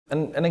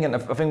And again, I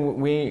think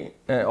we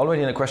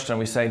already in the question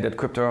we say that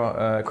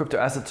crypto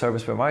asset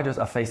service providers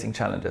are facing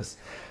challenges.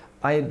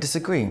 I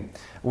disagree.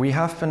 We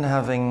have been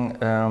having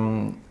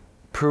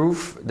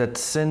proof that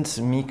since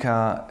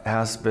MiCA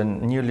has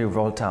been newly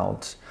rolled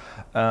out,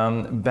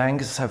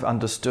 banks have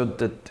understood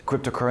that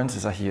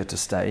cryptocurrencies are here to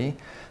stay.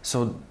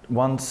 So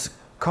once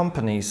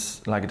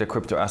companies like the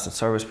crypto asset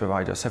service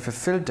providers have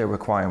fulfilled their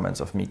requirements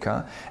of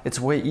MiCA,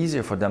 it's way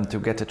easier for them to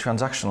get a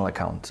transactional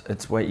account.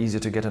 It's way easier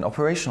to get an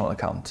operational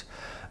account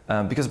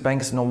because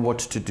banks know what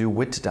to do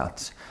with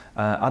that.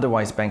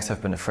 Otherwise, banks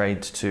have been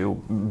afraid to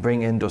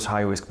bring in those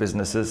high-risk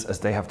businesses, as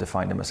they have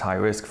defined them as high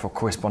risk, for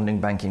corresponding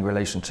banking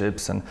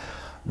relationships and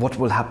what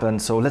will happen.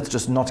 So let's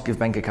just not give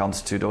bank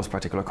accounts to those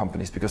particular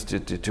companies because they're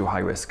too high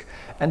risk.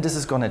 And this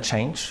is going to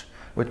change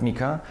with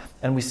MiCA.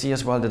 And we see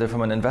as well that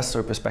from an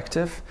investor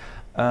perspective,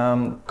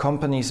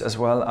 companies as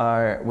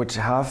well which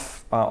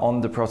have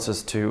on the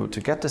process to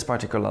get this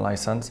particular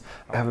license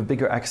have a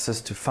bigger access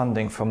to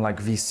funding from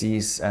like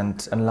VCs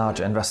and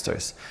larger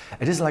investors.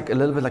 It is like a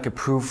little bit like a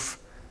proof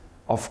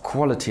of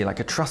quality, like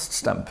a trust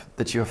stamp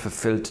that you have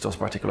fulfilled those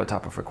particular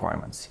type of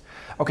requirements.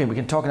 Okay, we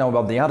can talk now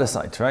about the other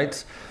side,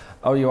 right?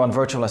 Oh, you're on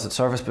virtual asset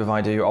service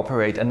provider, you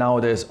operate, and now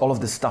there's all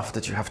of this stuff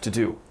that you have to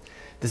do.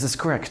 This is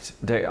correct.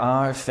 There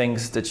are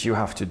things that you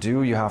have to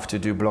do. You have to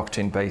do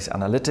blockchain-based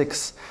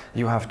analytics.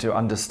 You have to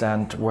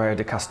understand where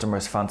the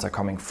customer's funds are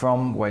coming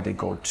from, where they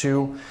go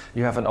to.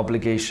 You have an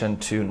obligation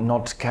to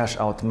not cash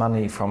out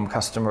money from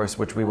customers,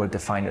 which we will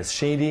define as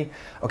shady.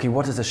 Okay,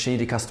 what is a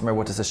shady customer?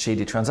 What is a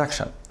shady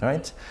transaction,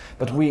 right?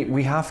 But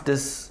we have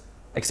this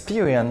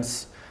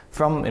experience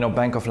from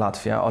Bank of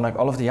Latvia, or like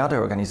all of the other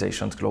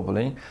organizations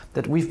globally,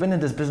 that we've been in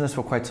this business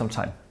for quite some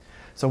time.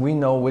 So we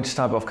know which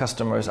type of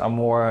customers are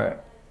more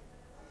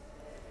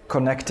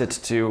connected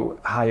to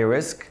higher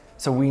risk,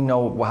 so we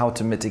know how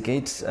to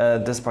mitigate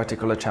these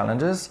particular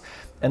challenges.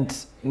 And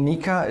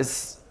MiCA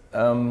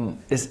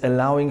is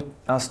allowing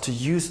us to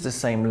use the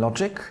same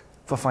logic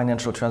for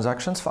financial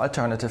transactions for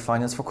alternative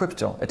finance for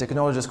crypto. It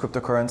acknowledges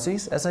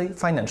cryptocurrencies as a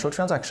financial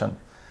transaction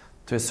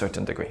to a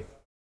certain degree.